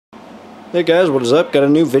Hey guys, what is up? Got a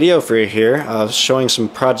new video for you here, showing some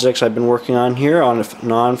projects I've been working on here on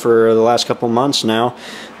and on for the last couple months now.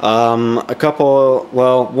 One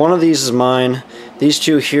of these is mine. These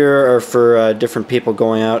two here are for different people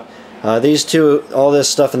going out. These two, all this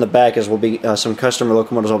stuff in the back will be some customer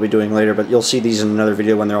locomotives I'll be doing later, but you'll see these in another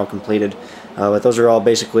video when they're all completed. But those are all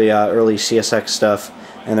basically early CSX stuff,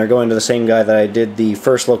 and they're going to the same guy that I did the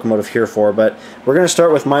first locomotive here for. But we're going to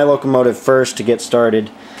start with my locomotive first to get started.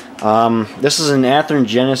 This is an Athearn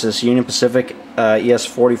Genesis Union Pacific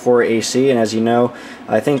ES44 AC, and as you know,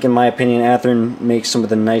 I think in my opinion Athearn makes some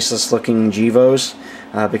of the nicest looking GEVOs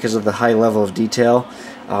because of the high level of detail.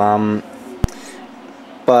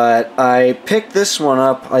 But I picked this one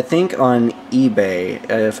up, I think, on eBay,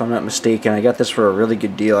 if I'm not mistaken. I got this for a really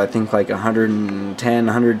good deal. I think like $110,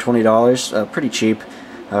 $120, pretty cheap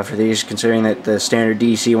for these, considering that the standard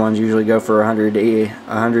DC ones usually go for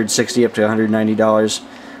 $160 up to $190.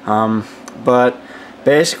 But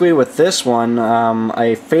basically with this one,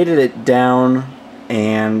 I faded it down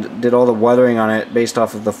and did all the weathering on it based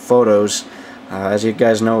off of the photos. As you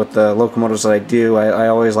guys know, with the locomotives that I do, I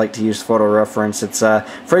always like to use photo reference. It's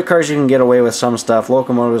freight cars, you can get away with some stuff.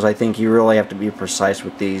 Locomotives, I think you really have to be precise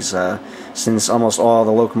with these, since almost all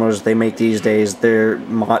the locomotives they make these days, they're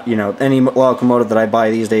any locomotive that I buy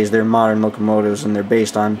these days, they're modern locomotives, and they're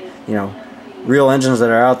based on real engines that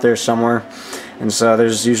are out there somewhere. And so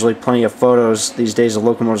there's usually plenty of photos these days of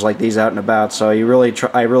locomotives like these out and about. So I really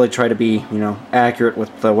try to be accurate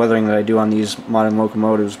with the weathering that I do on these modern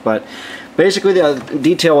locomotives. But basically, the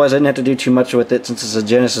detail-wise, I didn't have to do too much with it since it's a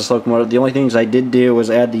Genesis locomotive. The only things I did do was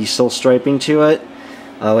add the sill striping to it,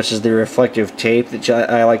 which is the reflective tape that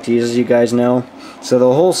I like to use, as you guys know. So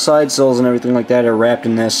the whole side sills and everything like that are wrapped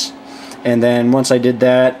in this. And then once I did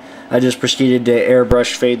that, I just proceeded to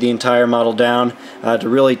airbrush fade the entire model down to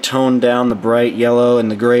really tone down the bright yellow and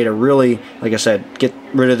the gray to really, like I said, get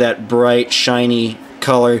rid of that bright, shiny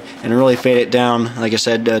color and really fade it down, like I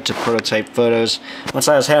said, to prototype photos. Once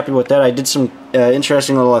I was happy with that, I did some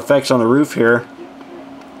interesting little effects on the roof here,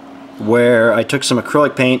 where I took some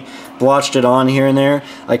acrylic paint, blotched it on here and there.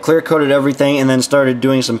 I clear coated everything and then started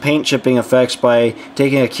doing some paint chipping effects by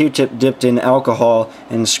taking a Q-tip dipped in alcohol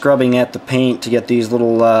and scrubbing at the paint to get these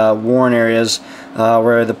little worn areas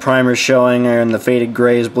where the primer's showing and the faded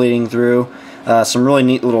gray is bleeding through. Some really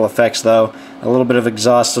neat little effects though. A little bit of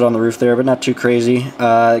exhausted on the roof there, but not too crazy.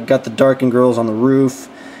 Got the darkened grills on the roof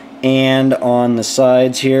and on the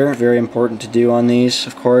sides here. Very important to do on these,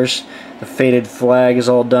 of course. The faded flag is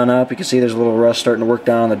all done up. You can see there's a little rust starting to work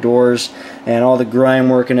down on the doors, and all the grime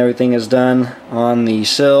work and everything is done on the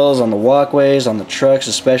sills, on the walkways, on the trucks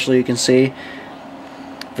especially, you can see.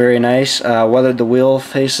 Very nice. Weathered the wheel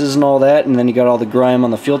faces and all that, and then you got all the grime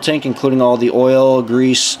on the fuel tank, including all the oil,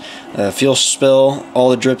 grease, fuel spill,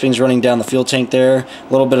 all the drippings running down the fuel tank there.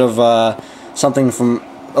 A little bit of something from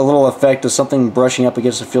a little effect of something brushing up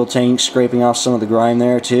against the fuel tank, scraping off some of the grime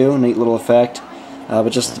there too. Neat little effect.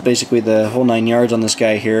 But just basically the whole 9 yards on this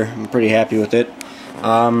guy here. I'm pretty happy with it.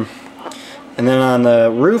 And then on the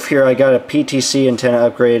roof here, I got a PTC antenna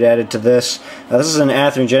upgrade added to this. This is an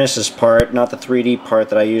Athearn Genesis part, not the 3D part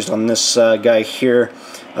that I used on this guy here.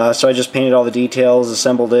 So I just painted all the details,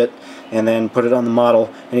 assembled it, and then put it on the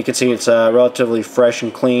model. And you can see it's relatively fresh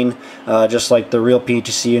and clean, just like the real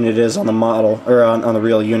PTC unit is on the model, or on the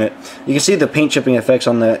real unit. You can see the paint chipping effects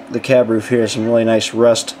on the cab roof here. Some really nice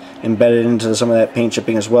rust embedded into some of that paint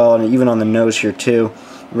chipping as well, and even on the nose here too.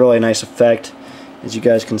 Really nice effect, as you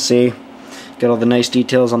guys can see. Got all the nice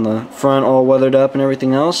details on the front, all weathered up and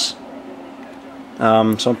everything else. So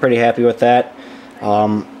I'm pretty happy with that.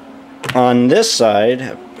 On this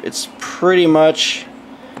side, it's pretty much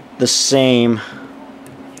the same.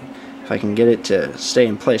 If I can get it to stay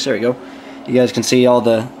in place, there we go. You guys can see all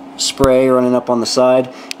the spray running up on the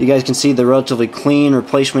side. You guys can see the relatively clean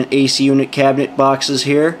replacement AC unit cabinet boxes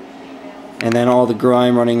here, and then all the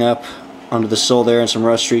grime running up onto the sill there, and some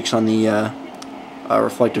rust streaks on the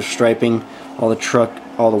reflective striping. All the truck,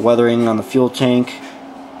 all the weathering on the fuel tank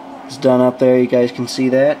is done up there. You guys can see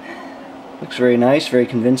that. Looks very nice, very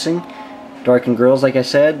convincing. Darkened grills, like I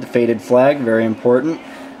said. The faded flag, very important.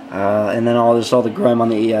 And then all the grime on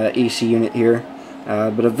the AC unit here.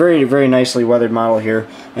 But a very, very nicely weathered model here.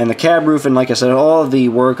 And the cab roof, and like I said, all of the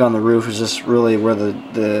work on the roof is just really where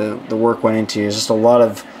the work went into. It's just a lot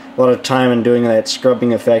of time in doing that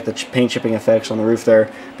scrubbing effect, the paint chipping effects on the roof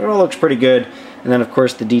there. But it all looks pretty good. And then of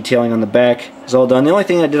course the detailing on the back is all done. The only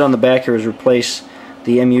thing I did on the back here was replace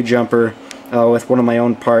the MU jumper with one of my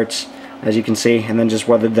own parts, as you can see, and then just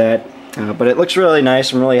weathered that. But it looks really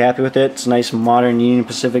nice. I'm really happy with it. It's a nice modern Union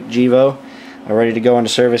Pacific GEVO, ready to go into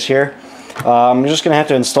service here. I'm just going to have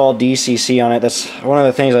to install DCC on it. That's one of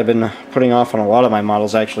the things I've been putting off on a lot of my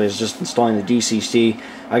models, actually, is just installing the DCC.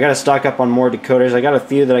 I got to stock up on more decoders. I got a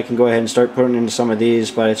few that I can go ahead and start putting into some of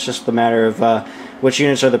these, but it's just a matter of which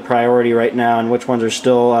units are the priority right now and which ones are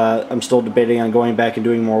still, I'm still debating on going back and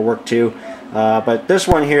doing more work to. But this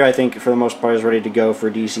one here, I think, for the most part, is ready to go for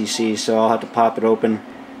DCC, so I'll have to pop it open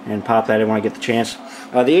and pop that in when I get the chance.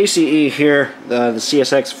 The ACE here, the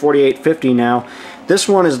CSX 4850 now, this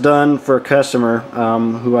one is done for a customer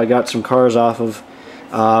who I got some cars off of.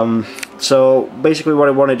 So basically what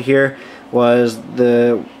I wanted here was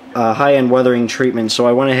the high-end weathering treatment, so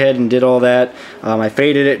I went ahead and did all that. I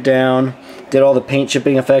faded it down, did all the paint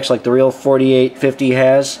chipping effects like the real 4850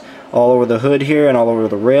 has, all over the hood here and all over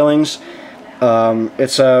the railings.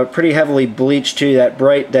 It's pretty heavily bleached too.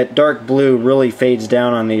 That dark blue really fades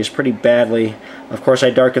down on these pretty badly. Of course, I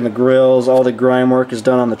darkened the grills. All the grime work is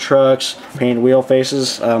done on the trucks. Painted wheel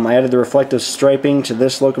faces. I added the reflective striping to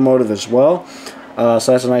this locomotive as well. So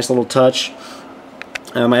that's a nice little touch.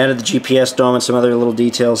 I added the GPS dome and some other little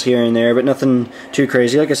details here and there, but nothing too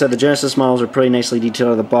crazy. Like I said, the Genesis models are pretty nicely detailed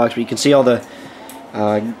out of the box, but you can see all the...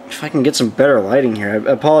 if I can get some better lighting here.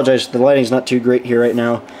 I apologize, the lighting's not too great here right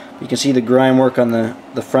now. You can see the grime work on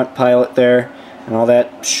the front pilot there, and all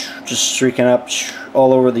that just streaking up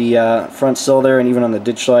all over the front sill there, and even on the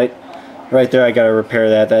ditch light. Right there, I gotta repair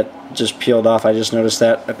that. That just peeled off. I just noticed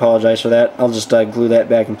that. I apologize for that. I'll just glue that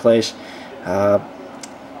back in place.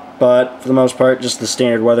 But for the most part, just the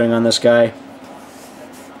standard weathering on this guy.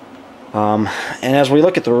 And as we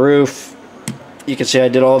look at the roof, you can see I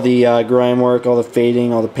did all the grime work, all the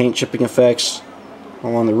fading, all the paint chipping effects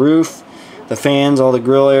along the roof. The fans, all the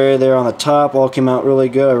grill area there on the top, all came out really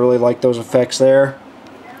good. I really like those effects there.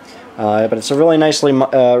 But it's a really nicely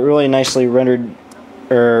rendered,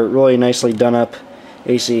 or really nicely done up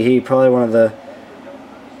ACE. Probably one of the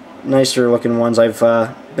nicer looking ones I've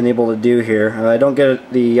been able to do here. I don't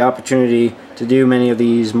get the opportunity to do many of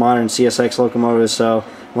these modern CSX locomotives, so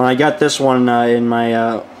when I got this one in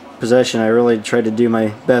my possession, I really tried to do my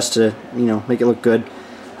best to, make it look good.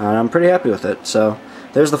 And I'm pretty happy with it. So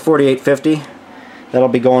there's the 4850. That'll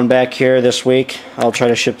be going back here this week. I'll try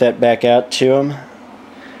to ship that back out to him.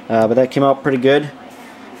 But that came out pretty good.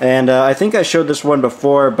 And I think I showed this one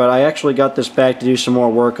before, but I actually got this back to do some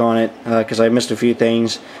more work on it because I missed a few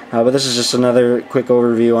things. But this is just another quick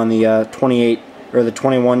overview on the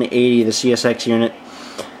 2180, the CSX unit.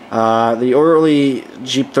 The early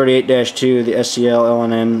Jeep 38-2, the SCL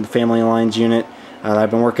LNN, the Family Lines unit, I've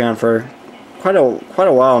been working on for quite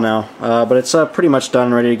a while now, but it's pretty much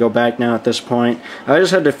done, ready to go back now at this point. I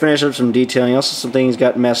just had to finish up some detailing. Also, some things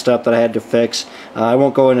got messed up that I had to fix. I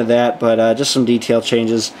won't go into that, but just some detail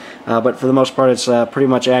changes. But for the most part, it's pretty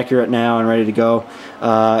much accurate now and ready to go.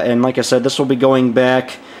 And like I said, this will be going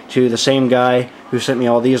back to the same guy who sent me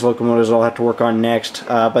all these locomotives I'll have to work on next.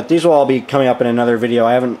 But these will all be coming up in another video.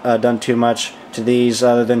 I haven't done too much to these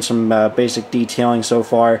other than some basic detailing so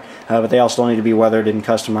far, but they all still need to be weathered and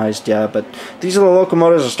customized. But these are the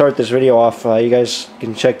locomotives to start this video off. You guys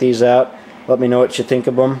can check these out. Let me know what you think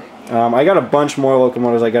of them. I got a bunch more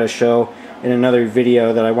locomotives I got to show in another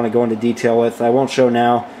video that I want to go into detail with. I won't show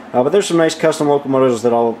now, but there's some nice custom locomotives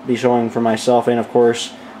that I'll be showing for myself, and of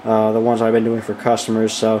course the ones I've been doing for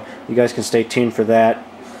customers, so you guys can stay tuned for that.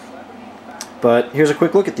 But here's a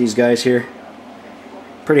quick look at these guys here.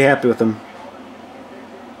 Pretty happy with them.